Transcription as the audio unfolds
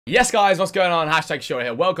Yes guys, what's going on? Hashtag Short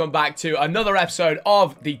here. Welcome back to another episode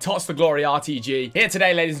of the Tots the Glory RTG. Here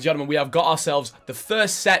today, ladies and gentlemen, we have got ourselves the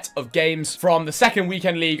first set of games from the second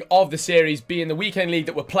weekend league of the series, being the weekend league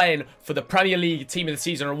that we're playing for the Premier League Team of the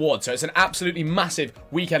Season award. So it's an absolutely massive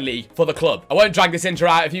weekend league for the club. I won't drag this intro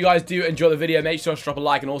out. If you guys do enjoy the video, make sure to drop a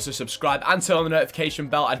like and also subscribe and turn on the notification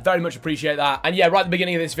bell. I'd very much appreciate that. And yeah, right at the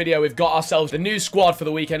beginning of this video, we've got ourselves the new squad for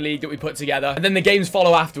the weekend league that we put together. And then the games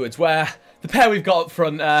follow afterwards, where the pair we've got up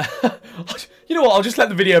front, you know what, I'll just let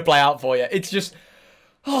the video play out for you. It's just,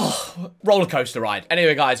 roller coaster ride.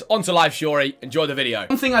 Anyway, guys, on to live Shuri. Enjoy the video.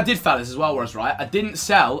 One thing I did, fellas, as well was, right, I didn't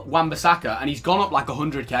sell Wan-Bissaka, and he's gone up like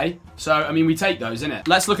 100k. So, I mean, we take those, innit?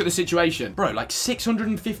 Let's look at the situation. Bro, like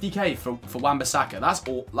 650k for Wan-Bissaka. That's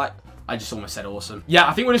all, like, I just almost said awesome. Yeah,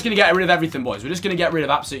 I think we're just going to get rid of everything, boys. We're just going to get rid of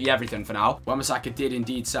absolutely everything for now. Wan-Bissaka did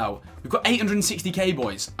indeed sell. We've got 860k,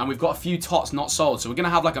 boys, and we've got a few tots not sold, so we're going to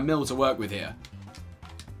have like a mil to work with here.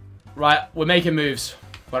 Right, we're making moves.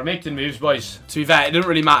 We're making moves, boys. To be fair, it doesn't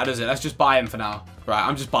really matter, does it? Let's just buy him for now. Right,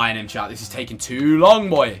 I'm just buying him, chat. This is taking too long,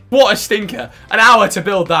 boy. What a stinker. An hour to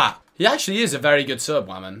build that. He actually is a very good sub,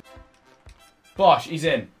 man. Bosh, he's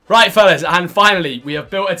in. Right, fellas, and finally, we have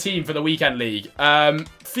built a team for the weekend league.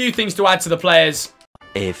 Few things to add to the players.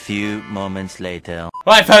 A few moments later.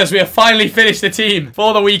 Right, fellas, we have finally finished the team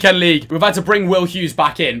for the weekend league. We've had to bring Will Hughes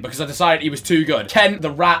back in because I decided he was too good. Ken, the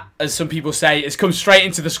rat, as some people say, has come straight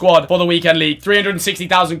into the squad for the weekend league.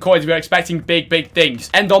 360,000 coins. We are expecting big, big things.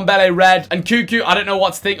 Ndombele red and Cuckoo. I don't know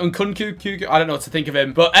what to think. And Cuckoo, I don't know what to think of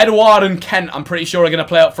him. But Edouard and Kent, I'm pretty sure, are going to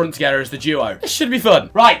play up front together as the duo. This should be fun.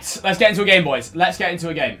 Right, let's get into a game, boys. Let's get into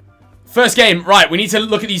a game. First game, right, we need to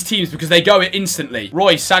look at these teams because they go instantly.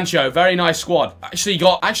 Royce, Sancho, very nice squad. Actually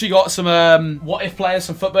got some, what if players,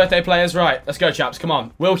 some foot birthday players. Right, let's go, chaps, come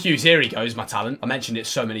on. Will Hughes, here he goes, my talent. I mentioned it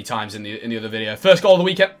so many times in the other video. First goal of the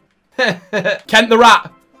weekend. Kent the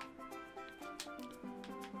rat.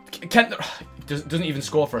 Kent the... Doesn't even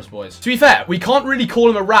score for us, boys. To be fair, we can't really call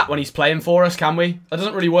him a rat when he's playing for us, can we? That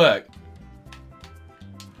doesn't really work.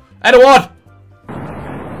 Edouard!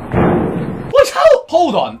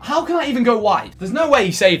 Hold on. How can I even go wide? There's no way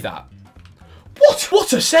he saved that. What?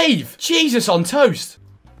 What a save. Jesus on toast.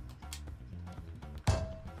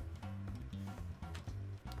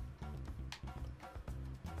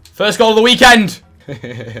 First goal of the weekend.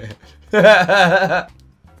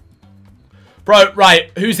 Bro,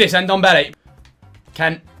 right. Who's this? Ndombele.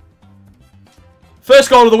 Kent. First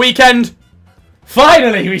goal of the weekend.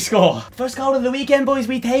 Finally, we score. First goal of the weekend, boys.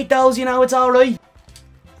 We take those, you know, it's all right.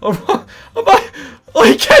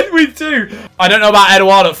 I can with two. I don't know about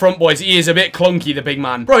Edouard up front, boys. He is a bit clunky, the big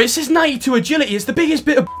man. Bro, it says 92 agility. It's the biggest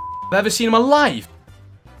bit of I've ever seen in my life.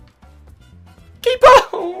 Keeper.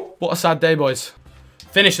 Oh, what a sad day, boys.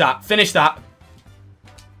 Finish that. Finish that.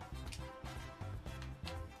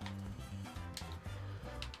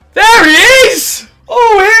 There he is.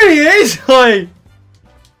 Oh, here he is. Hi.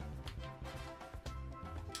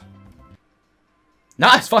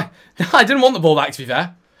 Nah, it's fine. Nah, I didn't want the ball back, to be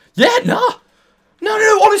fair. Yeah, nah.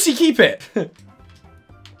 No, honestly, keep it.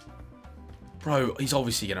 Bro, he's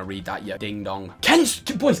obviously going to read that, yeah. Ding dong.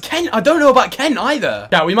 Boys, Ken, I don't know about Ken either.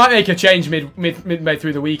 Yeah, we might make a change midway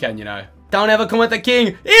through the weekend, you know. Don't ever come at the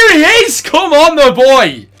king. Here he is. Come on, the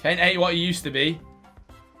boy. Ken ain't what he used to be.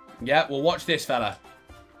 Yeah, well, watch this, fella.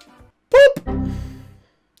 Boop.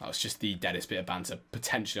 That was just the deadest bit of banter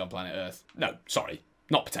potentially on planet Earth. No, sorry.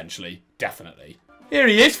 Not potentially. Definitely. Here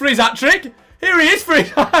he is for his hat-trick. Here he is for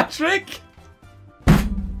his hat-trick.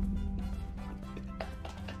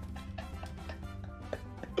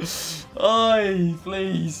 Oi,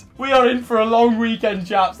 please. We are in for a long weekend,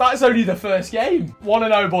 chaps. That's only the first game.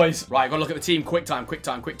 1-0, boys. Right, gotta look at the team. Quick time.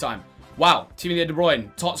 Wow. Team of the De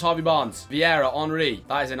Bruyne. Tots, Harvey Barnes. Vieira, Henry.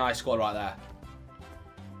 That is a nice squad right there.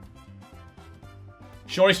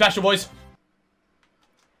 Shuri special, boys.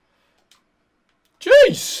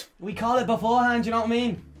 Jeez. We call it beforehand, you know what I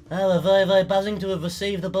mean? Oh, we're very, very buzzing to have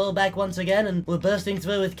received the ball back once again, and we're bursting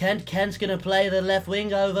through with Kent. Kent's going to play the left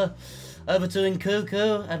wing over to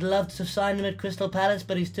Nkuku. I'd love to sign him at Crystal Palace,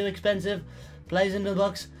 but he's too expensive. Plays into the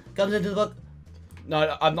box, comes into the box.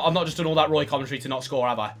 No, I've not just done all that Roy commentary to not score,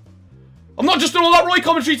 have I? I'm not just done all that Roy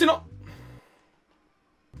commentary to not...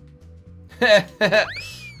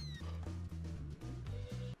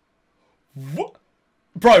 What?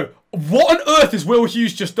 Bro, what on earth has Will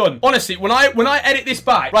Hughes just done? Honestly, when I edit this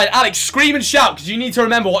back... Right, Alex, scream and shout, because you need to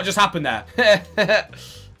remember what just happened there.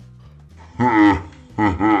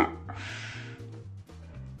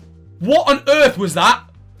 What on earth was that?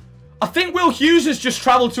 I think Will Hughes has just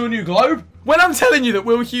travelled to a new globe. When I'm telling you that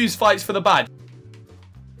Will Hughes fights for the badge.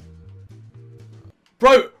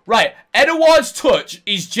 Bro, right, Edouard's touch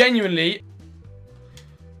is genuinely...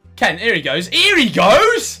 Ken, here he goes. Here he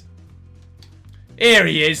goes! Here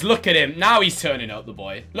he is. Look at him. Now he's turning up, the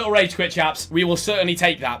boy. Little rage quit, chaps. We will certainly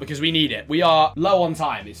take that because we need it. We are low on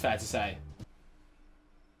time, it's fair to say.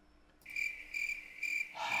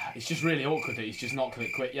 It's just really awkward that he's just not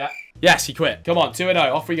quit yet. Yes, he quit. Come on, 2-0.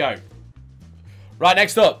 Off we go. Right,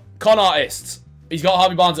 next up. Con artists. He's got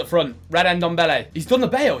Harvey Barnes up front. Red end on Bele. He's done the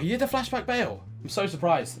bail. He did the flashback bail. I'm so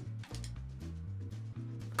surprised.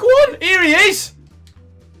 Go on. Here he is.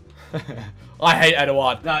 I hate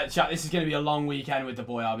Edouard. No, chat, this is going to be a long weekend with the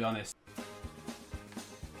boy, I'll be honest.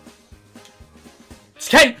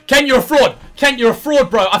 Ken, you're a fraud. Ken, you're a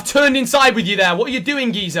fraud, bro. I've turned inside with you there. What are you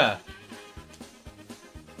doing, geezer?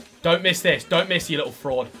 Don't miss this. Don't miss, you little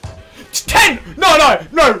fraud. Ken!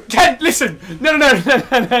 No. Ken, listen. No.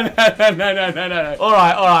 All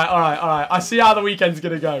right. I see how the weekend's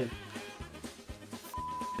going to go.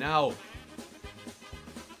 Now.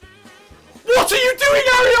 What are you doing,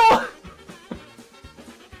 Ariel?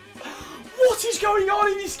 What is going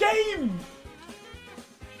on in this game?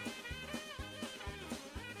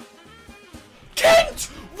 Kent!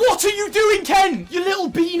 What are you doing, Ken? You little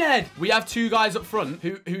beanhead. We have two guys up front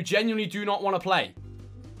who genuinely do not want to play.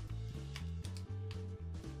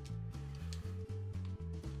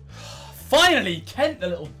 Finally, Kent, the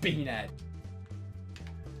little beanhead.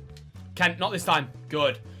 Kent, not this time.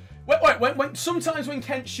 Good. Wait. Sometimes when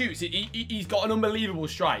Kent shoots, he's got an unbelievable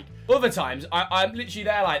strike. Other times, I'm literally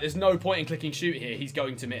there like, there's no point in clicking shoot here. He's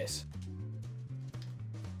going to miss.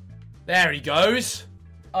 There he goes.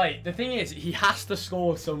 Alright, the thing is, he has to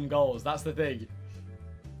score some goals. That's the thing.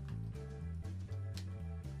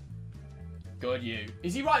 Good you.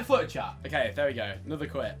 Is he right-footed, chat? Okay, there we go. Another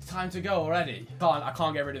quit. It's time to go already. I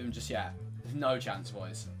can't get rid of him just yet. There's no chance,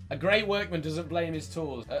 boys. A great workman doesn't blame his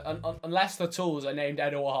tools, unless the tools are named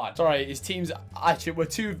Edouard. Sorry, his team's actually we're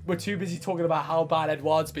too busy talking about how bad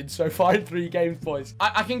Edouard's been so far in 3 games, boys.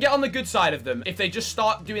 I can get on the good side of them if they just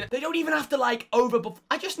start doing it. They don't even have to like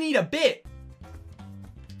I just need a bit.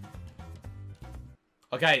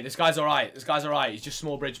 Okay, this guy's all right. This guy's all right. He's just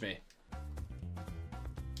small bridge me.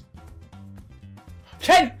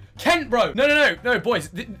 Kent, bro. No,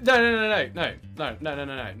 boys. No.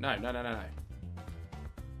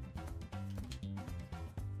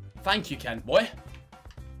 Thank you, Kent, boy.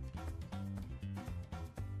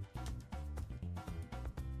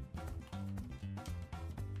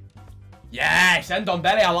 Yes, end on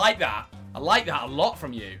belly. I like that. I like that a lot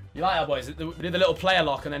from you. You like that, boys? We did the little player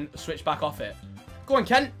lock and then switch back off it. Go on,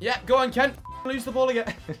 Kent. Yeah, go on, Kent. Lose the ball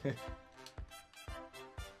again.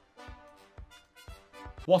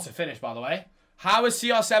 What a finish, by the way. How has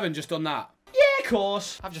CR7 just done that? Yeah, of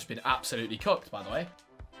course. I've just been absolutely cooked, by the way.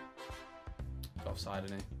 Offside,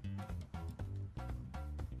 isn't he?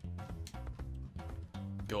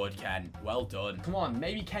 Good, Ken. Well done. Come on,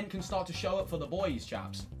 maybe Ken can start to show up for the boys,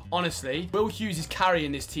 chaps. Honestly, Will Hughes is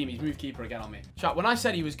carrying this team. He's moved keeper again on me. Chat, when I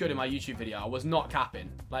said he was good in my YouTube video, I was not capping.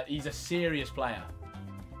 Like, he's a serious player.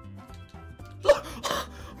 Look!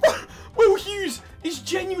 Will Hughes is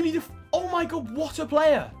genuinely the... Oh my god, what a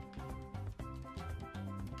player!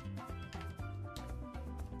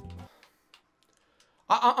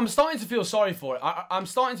 I'm starting to feel sorry for it. I'm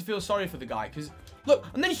starting to feel sorry for the guy, because... Look,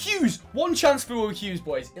 and then Hughes! One chance for Will Hughes,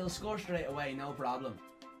 boys. He'll score straight away, no problem.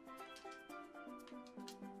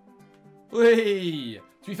 Whee!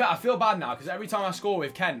 To be fair, I feel bad now, because every time I score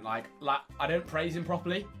with Kent, like I don't praise him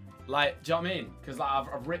properly. Like, do you know what I mean? Because like,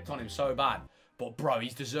 I've ripped on him so bad. But, bro,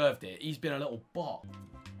 he's deserved it. He's been a little bot.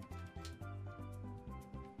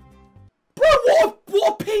 Bro,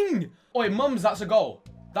 what a ping! Oi, mums, that's a goal.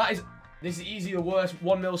 This is easily the worst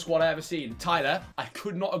 1-0 squad I've ever seen. Tyler, I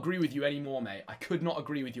could not agree with you anymore, mate. I could not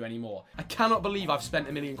agree with you anymore. I cannot believe I've spent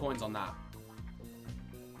 1 million coins on that.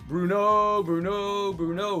 Bruno.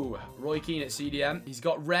 Roy Keane at CDM. He's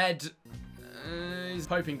got Red. He's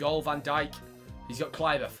hoping goal. Van Dijk. He's got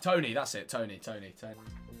Cliver. Tony, that's it. Tony.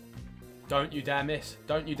 Don't you dare miss.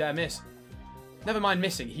 Don't you dare miss. Never mind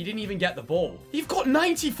missing. He didn't even get the ball. You've got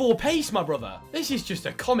 94 pace, my brother. This is just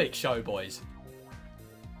a comic show, boys.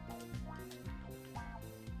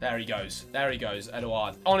 There he goes. There he goes,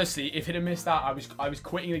 Edouard. Honestly, if he'd have missed that, I was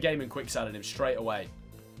quitting the game and quick selling him straight away.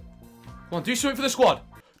 Come on, do something for the squad.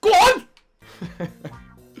 Go on!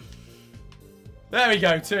 There we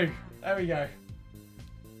go, 2. There we go.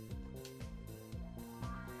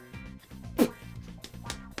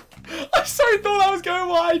 I so thought I was going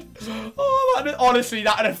wide. Oh, honestly,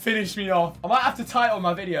 that would have finished me off. I might have to title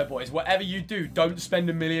my video, boys. Whatever you do, don't spend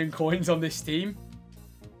 1 million coins on this team.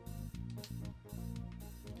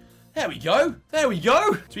 There we go. There we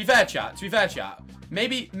go. To be fair, chat.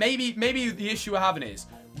 Maybe the issue we're having is,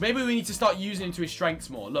 maybe we need to start using him to his strengths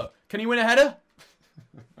more. Look, can he win a header?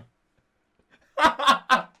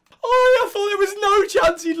 Oh, I thought there was no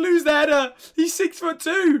chance he'd lose the header. He's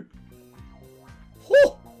 6'2".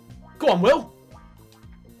 Oh, go on, Will.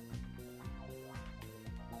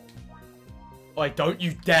 Oi, don't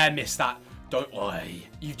you dare miss that. Don't. Oi,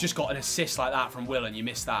 you've just got an assist like that from Will and you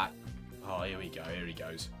missed that. Oh, here we go. Here he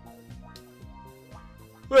goes.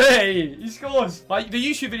 Hey, he scores. Like, the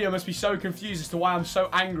YouTube video must be so confused as to why I'm so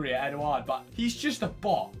angry at Edouard, but he's just a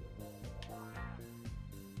bot.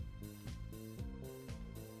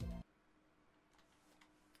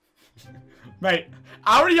 Mate,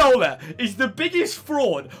 Areola is the biggest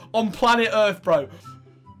fraud on planet Earth, bro.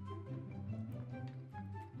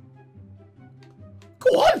 Go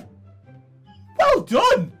on. Well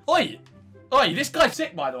done. Oi, this guy's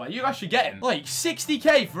sick, by the way. You guys should get him. Like,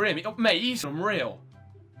 60k for him. Mate, he's unreal.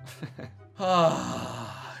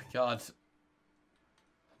 Oh, God.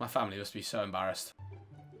 My family must be so embarrassed.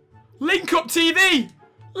 Link up TV!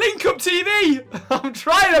 Link up TV! I'm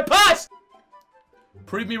trying to pass!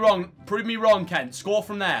 Prove me wrong. Prove me wrong, Ken. Score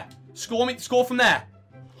from there. Score from there.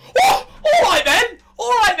 Oh! Alright then!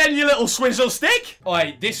 Alright then, you little swizzle stick!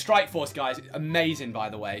 Alright, this Strikeforce, guys, is amazing, by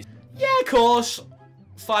the way. Yeah, of course.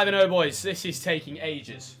 5-0, boys. This is taking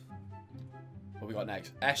ages. What we got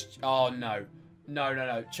next? Oh, no.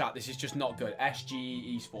 No. Chat, this is just not good.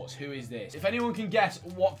 SGE Esports. Who is this? If anyone can guess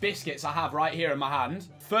what biscuits I have right here in my hand,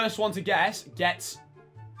 first one to guess gets...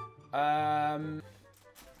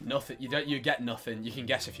 Nothing. You get nothing. You can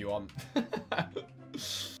guess if you want.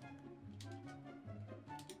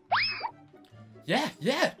 Yeah.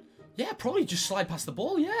 Probably just slide past the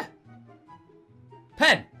ball, yeah.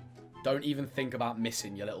 Pen! Don't even think about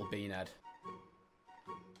missing, you little beanhead.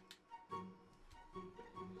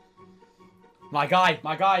 My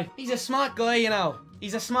guy. He's a smart guy, you know.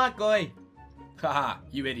 He's a smart guy. Haha,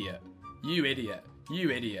 you idiot. You idiot.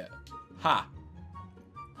 Ha.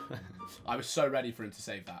 I was so ready for him to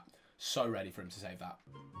save that.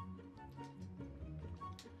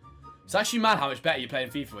 It's actually mad how much better you play in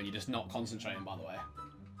FIFA when you're just not concentrating, by the way.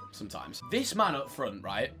 Sometimes. This man up front,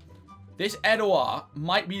 right? This Edouard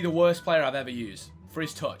might be the worst player I've ever used for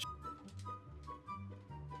his touch.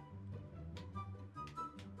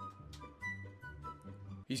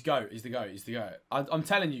 He's the goat. I'm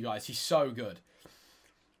telling you guys, he's so good.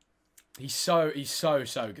 He's so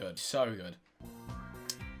good. So good.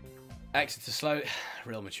 Exeter slow,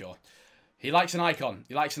 real mature. He likes an icon.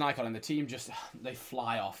 And the team just, they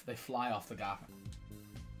fly off. They fly off the gap.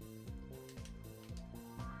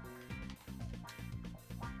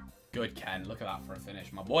 Good, Ken. Look at that for a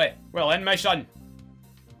finish, my boy. Well then, my son.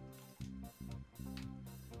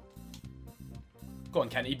 Go on,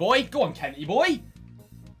 Kenny boy.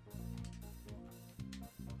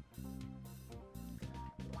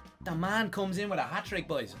 The man comes in with a hat-trick,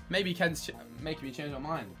 boys. Maybe Ken's making me change my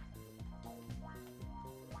mind.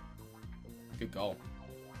 Good goal.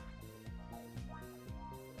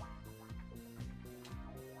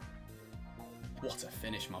 What a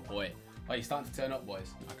finish, my boy. Oh, he's starting to turn up,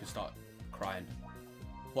 boys. I could start crying.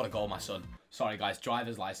 What a goal, my son. Sorry, guys.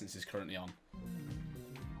 Driver's license is currently on.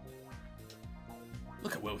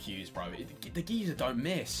 Look at Will Hughes, bro. The geezer don't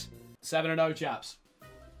miss. 7-0, chaps.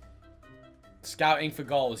 Scouting for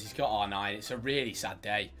goals. He's got R9. It's a really sad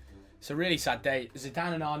day.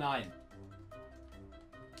 Zidane and R9.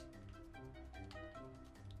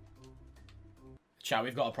 Chat,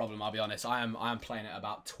 we've got a problem, I'll be honest. I am playing at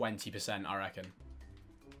about 20%, I reckon.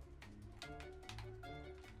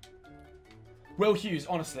 Will Hughes,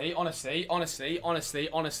 honestly,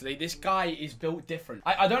 this guy is built different.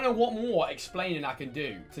 I don't know what more explaining I can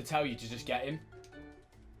do to tell you to just get him.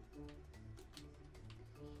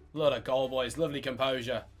 Lot of goal, boys. Lovely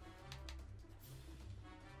composure.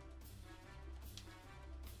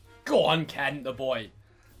 Go on, Kent, the boy.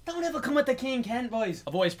 Don't ever come at the king, Kent, boys.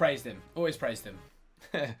 I've always praised him.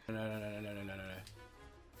 No.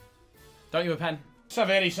 Don't give a pen. It's a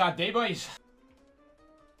very sad day, boys.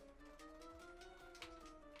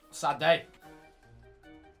 Sad day.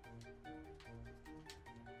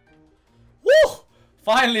 Woo!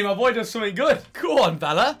 Finally, my boy does something good. Go on,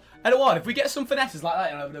 Bella. And what? If we get some finesses like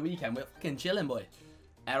that over the weekend, we're fucking chilling, boy.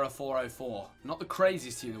 Error 404. Not the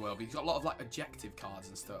craziest team in the world, but he's got a lot of like objective cards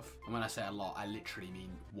and stuff. And when I say a lot, I literally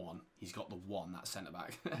mean one. He's got the one, that centre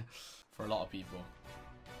back. For a lot of people.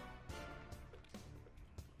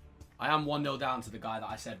 I am 1-0 down to the guy that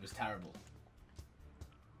I said was terrible.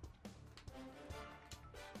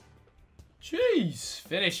 Jeez.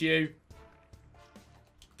 Finish you.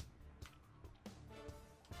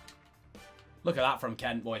 Look at that from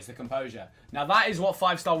Kent, boys. The composure. Now, that is what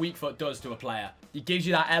 5-star weak foot does to a player. It gives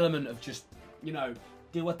you that element of just, you know,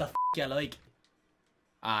 do what the f you like.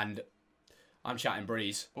 And I'm chatting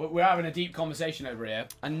breeze. We're having a deep conversation over here.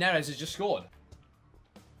 And Neres has just scored.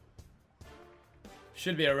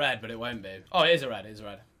 Should be a red, but it won't be. Oh, it is a red. It is a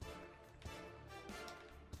red.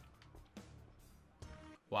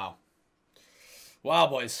 Wow. Wow,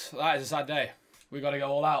 boys. That is a sad day. We got to go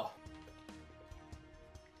all out.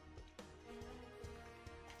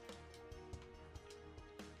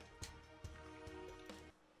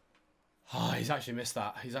 Oh, he's actually missed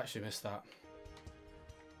that. He's actually missed that.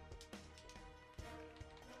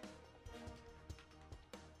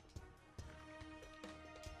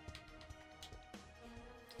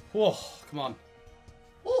 Whoa, come on.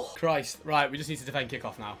 Oh, Christ. Right, we just need to defend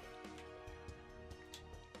kickoff now.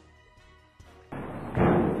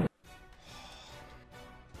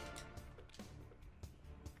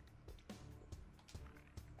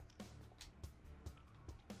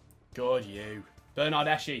 Good you. Bernard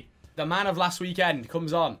Eschi, the man of last weekend,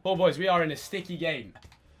 comes on. Oh, boys, we are in a sticky game.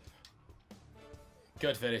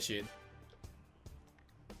 Good finishing.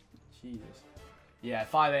 Jesus. Yeah,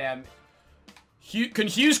 5 AM. Can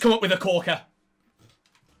Hughes come up with a corker?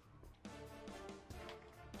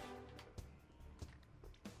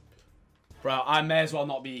 Bro, I may as well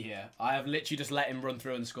not be here. I have literally just let him run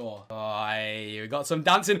through and score. Oh, we got some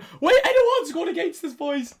dancing. Wait, anyone scored against us,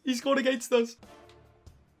 boys. He scored against us.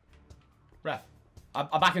 Ref.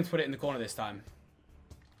 I back him to put it in the corner this time.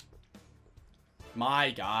 My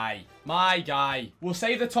guy. My guy. We'll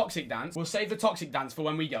save the toxic dance. We'll save the toxic dance for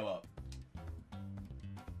when we go up.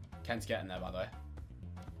 Kent's getting there, by the way.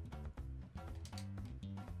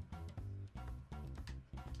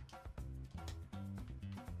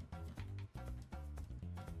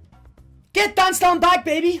 Get dance down back,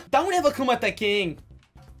 baby. Don't ever come at the king.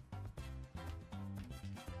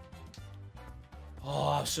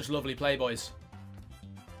 Oh, that was such lovely play, boys.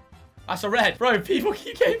 That's a red. Bro, people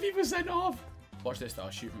keep getting people sent off. Watch this, though.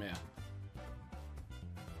 I'll shoot from here.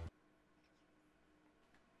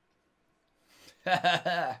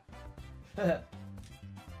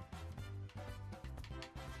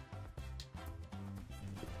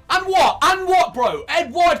 And what? And what, bro?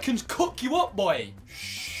 Edward can cook you up, boy.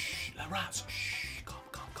 Shh, the rats. Shh, come.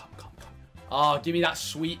 Oh, give me that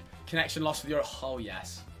sweet connection loss with your... Oh,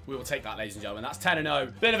 yes. We will take that, ladies and gentlemen. That's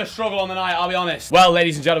 10-0. Bit of a struggle on the night, I'll be honest. Well,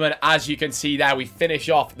 ladies and gentlemen, as you can see there, we finish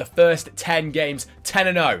off the first 10 games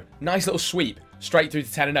 10-0. Nice little sweep. Straight through to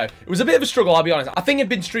 10-0. It was a bit of a struggle, I'll be honest. I think I'd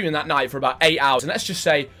been streaming that night for about 8 hours. And let's just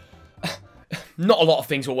say... not a lot of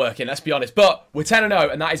things were working, let's be honest. But we're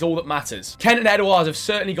 10-0, and that is all that matters. Kent and Edouard have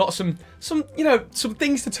certainly got some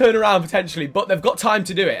things to turn around potentially, but they've got time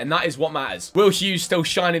to do it, and that is what matters. Will Hughes still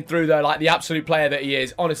shining through, though, like the absolute player that he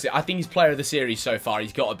is. Honestly, I think he's player of the series so far.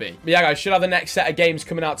 He's got to be. But yeah, guys, should have the next set of games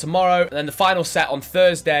coming out tomorrow, and then the final set on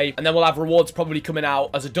Thursday, and then we'll have rewards probably coming out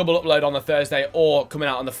as a double upload on the Thursday or coming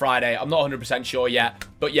out on the Friday. I'm not 100% sure yet.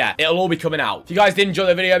 But yeah, it'll all be coming out. If you guys did enjoy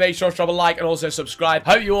the video, make sure to drop a like and also subscribe.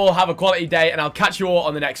 Hope you all have a quality day, and I'll catch you all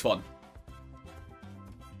on the next one.